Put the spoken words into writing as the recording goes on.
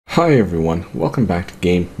Hi everyone, welcome back to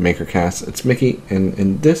GameMaker. It's Mickey, and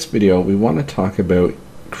in this video we want to talk about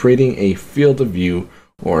creating a field of view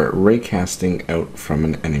or raycasting out from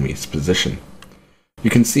an enemy's position. You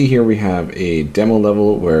can see here we have a demo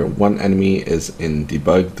level where one enemy is in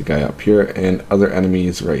debug, the guy up here, and other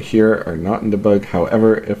enemies right here are not in debug.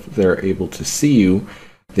 However, if they're able to see you,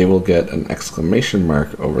 they will get an exclamation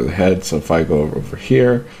mark over the head. So if I go over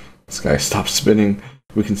here, this guy stops spinning,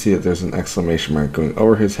 we can see that there's an exclamation mark going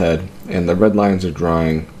over his head, and the red lines are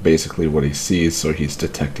drawing basically what he sees, so he's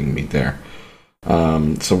detecting me there.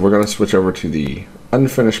 So we're going to switch over to the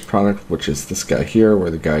unfinished product, which is this guy here,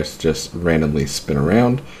 where the guys just randomly spin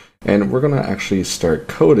around, and we're going to actually start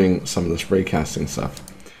coding some of this raycasting stuff.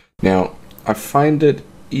 Now, I find it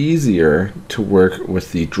easier to work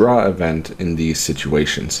with the draw event in these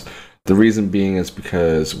situations. The reason being is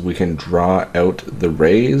because we can draw out the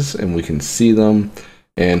rays and we can see them,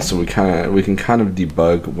 and so we can kind of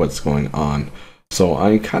debug what's going on. So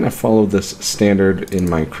I kind of follow this standard in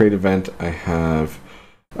my create event. I have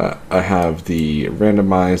the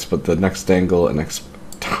randomize, but the next angle and next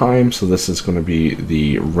time. So this is going to be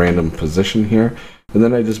the random position here, and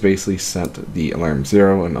then I just basically set the alarm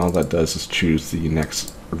 0, and all that does is choose the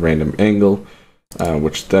next random angle,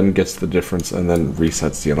 which then gets the difference and then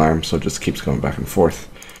resets the alarm. So it just keeps going back and forth.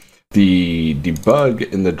 The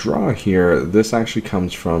debug in the draw here, this actually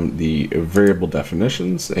comes from the variable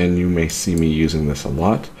definitions, and you may see me using this a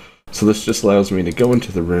lot. So this just allows me to go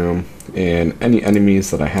into the room, and any enemies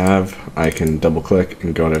that I have, I can double click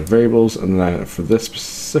and go to variables, and then for this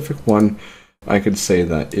specific one, I could say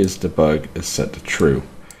that isDebug is set to true.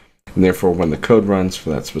 And therefore when the code runs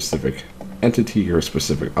for that specific entity or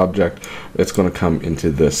specific object, it's going to come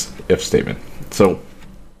into this if statement. So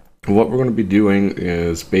what we're going to be doing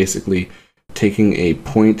is basically taking a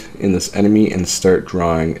point in this enemy and start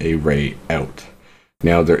drawing a ray out.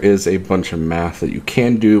 Now there is a bunch of math that you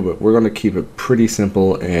can do, but we're going to keep it pretty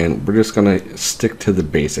simple, and we're just going to stick to the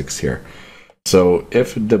basics here. So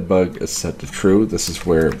if debug is set to true, this is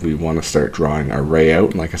where we want to start drawing our ray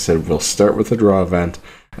out. And like I said, we'll start with the draw event,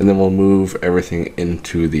 and then we'll move everything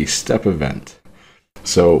into the step event.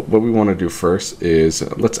 So what we want to do first is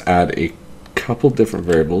let's add a couple different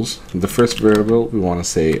variables. The first variable we want to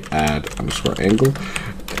say add underscore angle,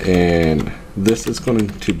 and this is going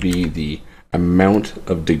to be the amount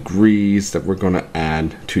of degrees that we're going to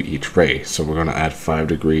add to each ray. So we're going to add 5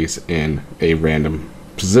 degrees in a random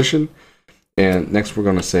position, and next we're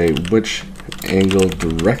going to say which angle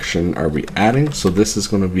direction are we adding. So this is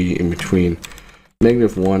going to be in between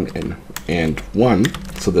 -1 and 1,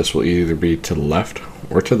 so this will either be to the left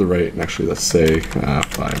or to the right, and actually let's say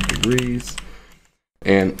 5 degrees.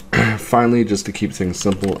 And finally, just to keep things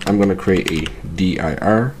simple, I'm going to create a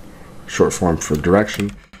dir, short form for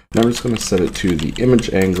direction, and I'm just going to set it to the image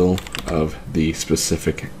angle of the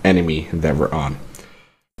specific enemy that we're on.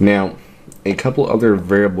 Now, a couple other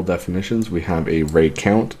variable definitions. We have a ray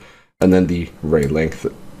count and then the ray length,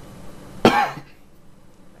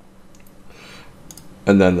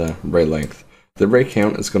 and then the ray length. The ray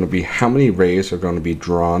count is going to be how many rays are going to be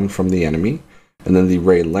drawn from the enemy, and then the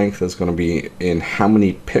ray length is going to be in how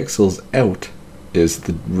many pixels out is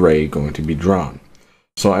the ray going to be drawn.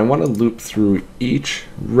 So I want to loop through each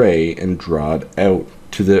ray and draw it out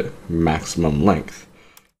to the maximum length.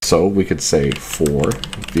 So we could say for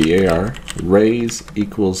var rays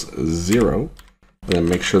equals 0, and then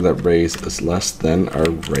make sure that rays is less than our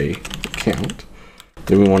ray count.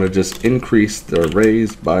 Then we want to just increase the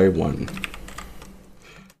rays by 1.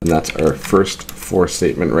 And that's our first for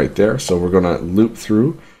statement right there. So we're going to loop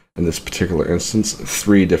through, in this particular instance,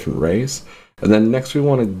 3 different rays. And then next we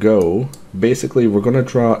want to go, basically we're going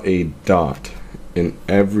to draw a dot in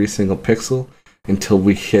every single pixel until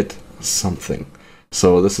we hit something.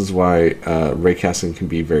 So this is why raycasting can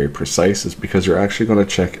be very precise, is because you're actually going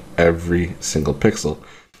to check every single pixel.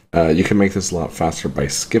 You can make this a lot faster by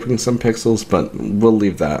skipping some pixels, but we'll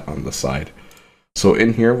leave that on the side. So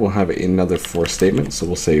in here we'll have another for statement. So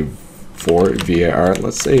we'll say for var,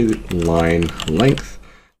 let's say line length,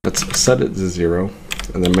 let's set it to 0,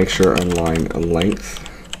 and then make sure our line length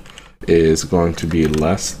is going to be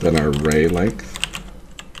less than our ray length.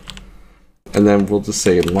 And then we'll just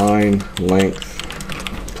say line length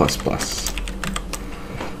plus plus.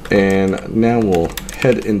 And now we'll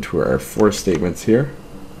head into our for statements here.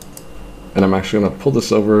 And I'm actually going to pull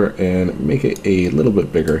this over and make it a little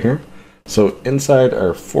bit bigger here. So inside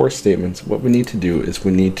our for statements, what we need to do is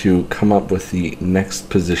we need to come up with the next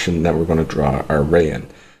position that we're going to draw our ray in.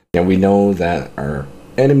 Now we know that our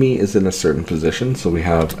enemy is in a certain position, so we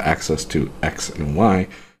have access to X and Y.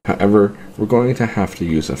 However, we're going to have to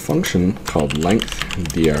use a function called length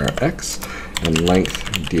drx and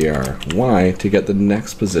length dry to get the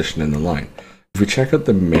next position in the line. If we check out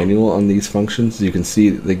the manual on these functions, you can see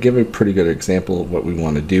they give a pretty good example of what we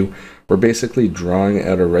want to do. We're basically drawing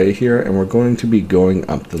out an array here, and we're going to be going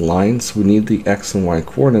up the line, so we need the x and y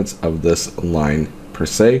coordinates of this line per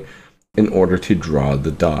se in order to draw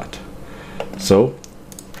the dot. So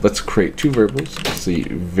let's create two variables. We'll see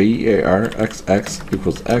varxx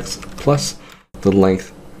equals x plus the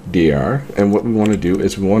length dr, and what we want to do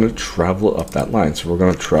is we want to travel up that line. So we're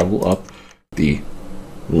going to travel up the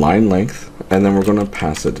line length, and then we're going to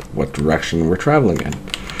pass it what direction we're traveling in.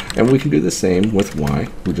 And we can do the same with y.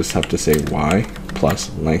 We just have to say y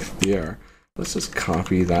plus length dr. Let's just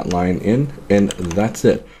copy that line in, and that's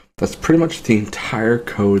it. That's pretty much the entire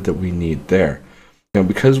code that we need there. Now,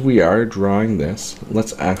 because we are drawing this,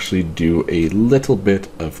 let's actually do a little bit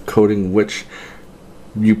of coding, which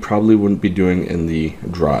you probably wouldn't be doing in the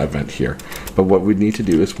draw event here. But what we need to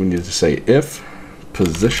do is we need to say if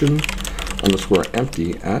position underscore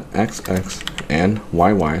empty at xx and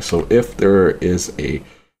yy. So if there is a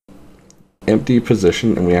empty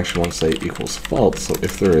position, and we actually want to say equals false, so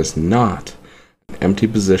if there is not an empty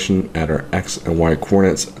position at our x and y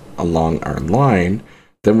coordinates along our line,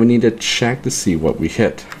 then we need to check to see what we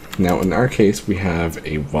hit. Now in our case, we have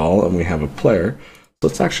a wall and we have a player.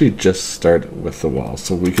 Let's actually just start with the wall.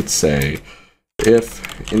 So we could say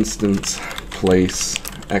if instance place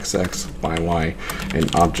xx yy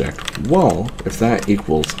and object wall, if that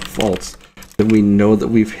equals false, then we know that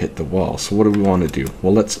we've hit the wall. So what do we want to do?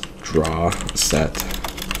 Well, let's draw set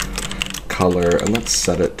color, and let's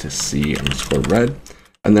set it to C underscore red.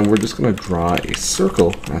 And then we're just going to draw a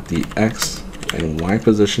circle at the x and y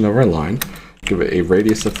position of our line, give it a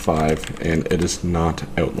radius of 5, and it is not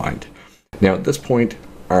outlined. Now at this point,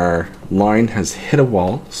 our line has hit a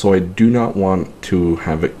wall, so I do not want to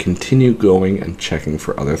have it continue going and checking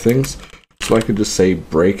for other things. So I could just say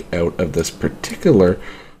break out of this particular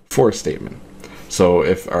for statement. So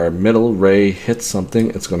if our middle ray hits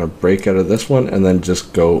something, it's going to break out of this one and then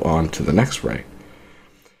just go on to the next ray.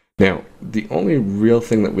 Now, the only real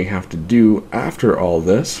thing that we have to do after all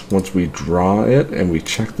this, once we draw it and we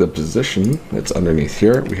check the position that's underneath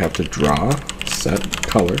here, we have to draw set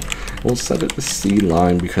color. We'll set it to C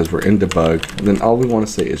line because we're in debug, and then all we want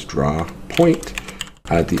to say is draw point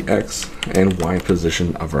at the x and y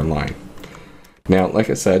position of our line. Now, like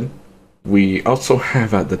I said, we also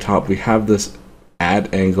have at the top, we have this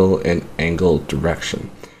add angle and angle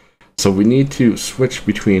direction. So we need to switch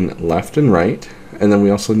between left and right, and then we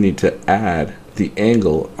also need to add the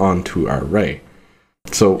angle onto our ray.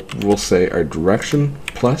 So we'll say our direction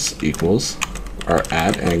plus equals our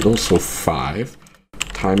add angle, so 5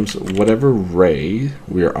 times whatever ray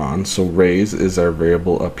we're on. So rays is our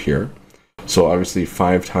variable up here. So obviously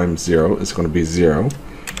 5 times 0 is going to be 0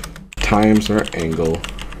 times our angle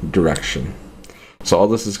direction. So all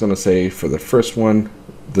this is going to say for the first one,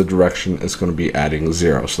 the direction is going to be adding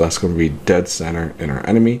 0. So that's going to be dead center in our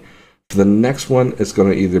enemy. For the next one, it's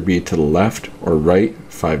going to either be to the left or right,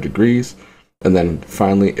 5 degrees. And then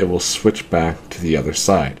finally, it will switch back to the other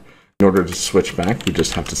side. In order to switch back, we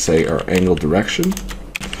just have to say our angle direction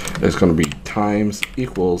is going to be times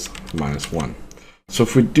equals -1. So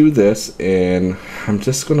if we do this, and I'm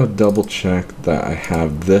just going to double check that I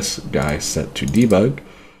have this guy set to debug,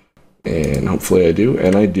 and hopefully I do,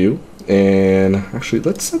 and I do. And actually,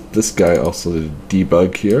 let's set this guy also to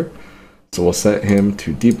debug here. So we'll set him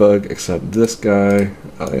to debug, except this guy,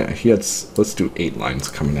 yeah, let's do 8 lines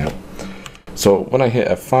coming out. So when I hit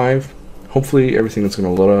F5, hopefully everything is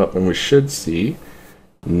going to load up, and we should see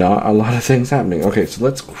not a lot of things happening. Okay, so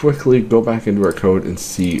let's quickly go back into our code and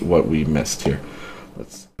see what we missed here.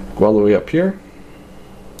 Let's go all the way up here,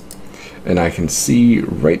 and I can see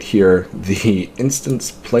right here the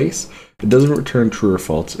instance place. It doesn't return true or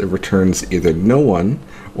false. It returns either no one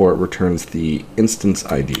or it returns the instance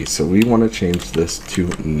ID. So we want to change this to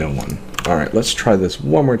no one. All right, let's try this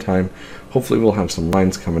one more time. Hopefully we'll have some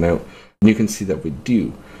lines coming out, and you can see that we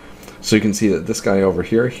do. So you can see that this guy over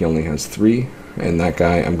here, he only has 3, and that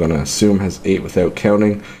guy I'm going to assume has 8 without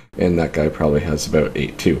counting, and that guy probably has about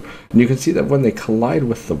 8 too. And you can see that when they collide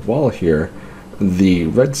with the wall here, the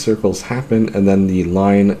red circles happen and then the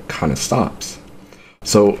line kind of stops.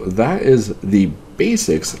 So that is the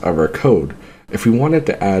basics of our code. If we wanted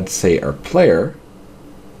to add, say, our player,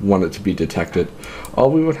 want it to be detected, all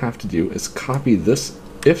we would have to do is copy this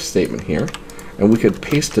if statement here, and we could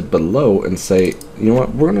paste it below and say, you know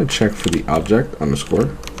what, we're going to check for the object underscore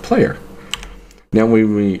player. Now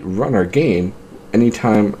when we run our game,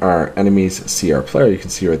 anytime our enemies see our player, you can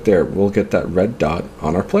see right there, we'll get that red dot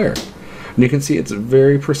on our player. And you can see it's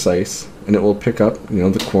very precise, and it will pick up, you know,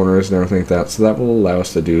 the corners and everything like that, so that will allow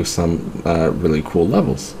us to do some really cool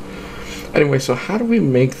levels. Anyway, so how do we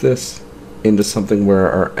make this into something where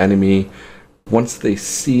our enemy, once they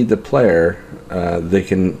see the player, they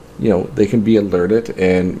can be alerted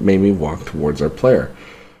and maybe walk towards our player?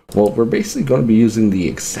 Well, we're basically going to be using the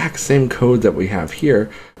exact same code that we have here,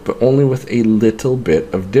 but only with a little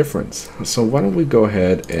bit of difference. So why don't we go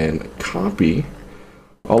ahead and copy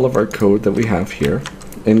all of our code that we have here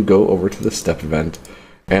and go over to the step event,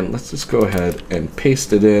 and let's just go ahead and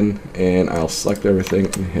paste it in, and I'll select everything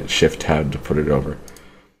and hit Shift Tab to put it over.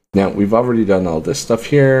 Now we've already done all this stuff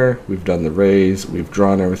here, we've done the rays, we've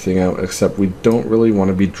drawn everything out, except we don't really want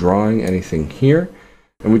to be drawing anything here,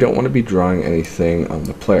 and we don't want to be drawing anything on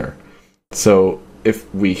the player. So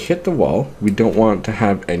if we hit the wall, we don't want to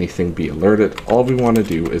have anything be alerted. All we want to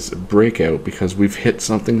do is break out because we've hit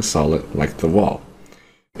something solid like the wall.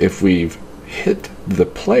 If we've hit the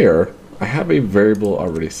player, I have a variable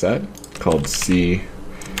already set called C_player,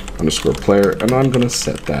 and I'm going to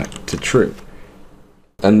set that to true.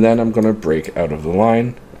 And then I'm going to break out of the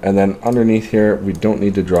line, and then underneath here we don't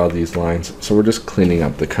need to draw these lines, so we're just cleaning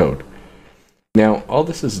up the code. Now all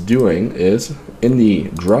this is doing is, in the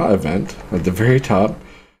draw event at the very top,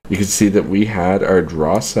 you can see that we had our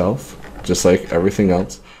draw self just like everything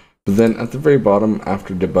else, but then at the very bottom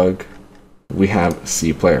after debug we have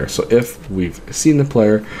C player. So if we've seen the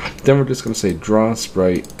player, then we're just going to say draw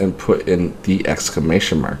sprite and put in the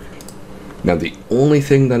exclamation mark. Now the only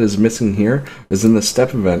thing that is missing here is in the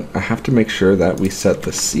step event, I have to make sure that we set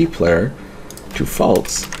the C player to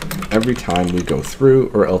false every time we go through,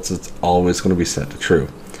 or else it's always going to be set to true.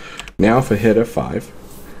 Now if I hit F5,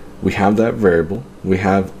 we have that variable, we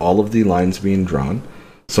have all of the lines being drawn.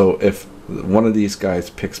 So if one of these guys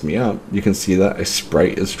picks me up, you can see that a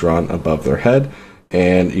sprite is drawn above their head,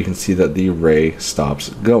 and you can see that the ray stops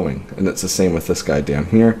going. And it's the same with this guy down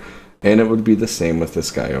here, and it would be the same with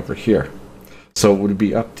this guy over here. So it would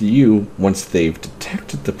be up to you, once they've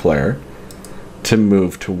detected the player, to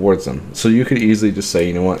move towards them. So you could easily just say,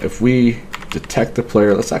 you know what, if we detect the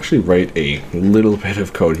player, let's actually write a little bit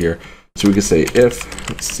of code here. So we could say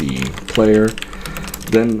if C player,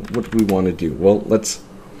 then what do we want to do? Well, let's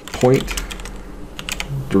point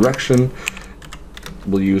direction,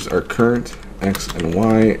 we'll use our current X and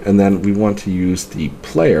Y, and then we want to use the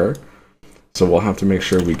player, so we'll have to make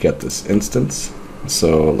sure we get this instance.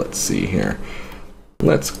 So let's see here,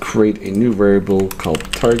 let's create a new variable called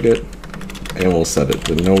target, and we'll set it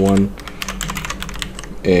to no one,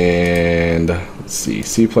 and let's see,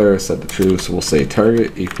 C player set to true, so we'll say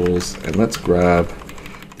target equals, and let's grab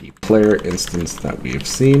the player instance that we have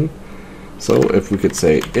seen. So if we could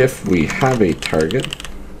say if we have a target,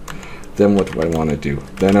 then what do I want to do?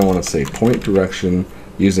 Then I want to say point direction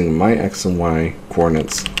using my X and Y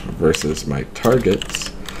coordinates versus my target's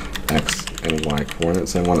X and Y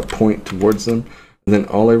coordinates. I want to point towards them, and then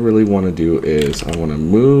all I really want to do is I want to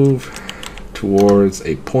move towards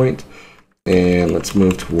a point, and let's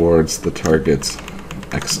move towards the target's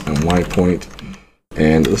X and Y point.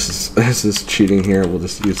 And this is cheating here. We'll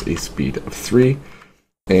just use a speed of 3.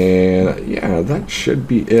 And yeah, that should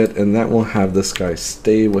be it, and that will have this guy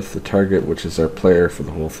stay with the target, which is our player, for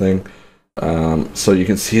the whole thing. So you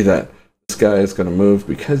can see that this guy is going to move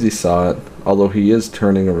because he saw it, although he is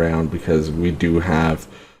turning around because we do have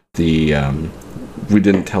the we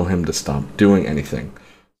didn't tell him to stop doing anything.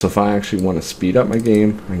 So if I actually want to speed up my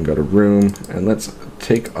game, I can go to room, and let's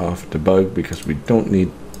take off debug because we don't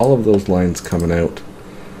need all of those lines coming out.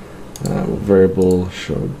 Variable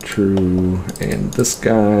show true, and this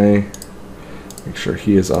guy, make sure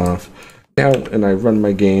he is off. Now, and I run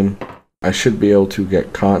my game, I should be able to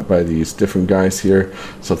get caught by these different guys here.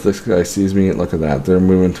 So if this guy sees me, look at that, they're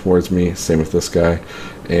moving towards me, same with this guy,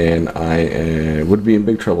 and I would be in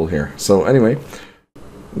big trouble here. So anyway,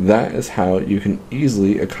 that is how you can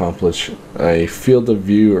easily accomplish a field of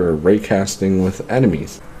view or raycasting with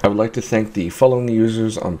enemies. I would like to thank the following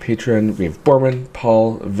users on Patreon. We have Borman,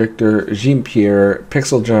 Paul, Victor, Jean-Pierre,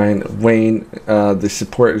 Pixel Giant, Wayne. The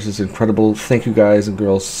support is just incredible. Thank you guys and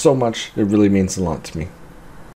girls so much. It really means a lot to me.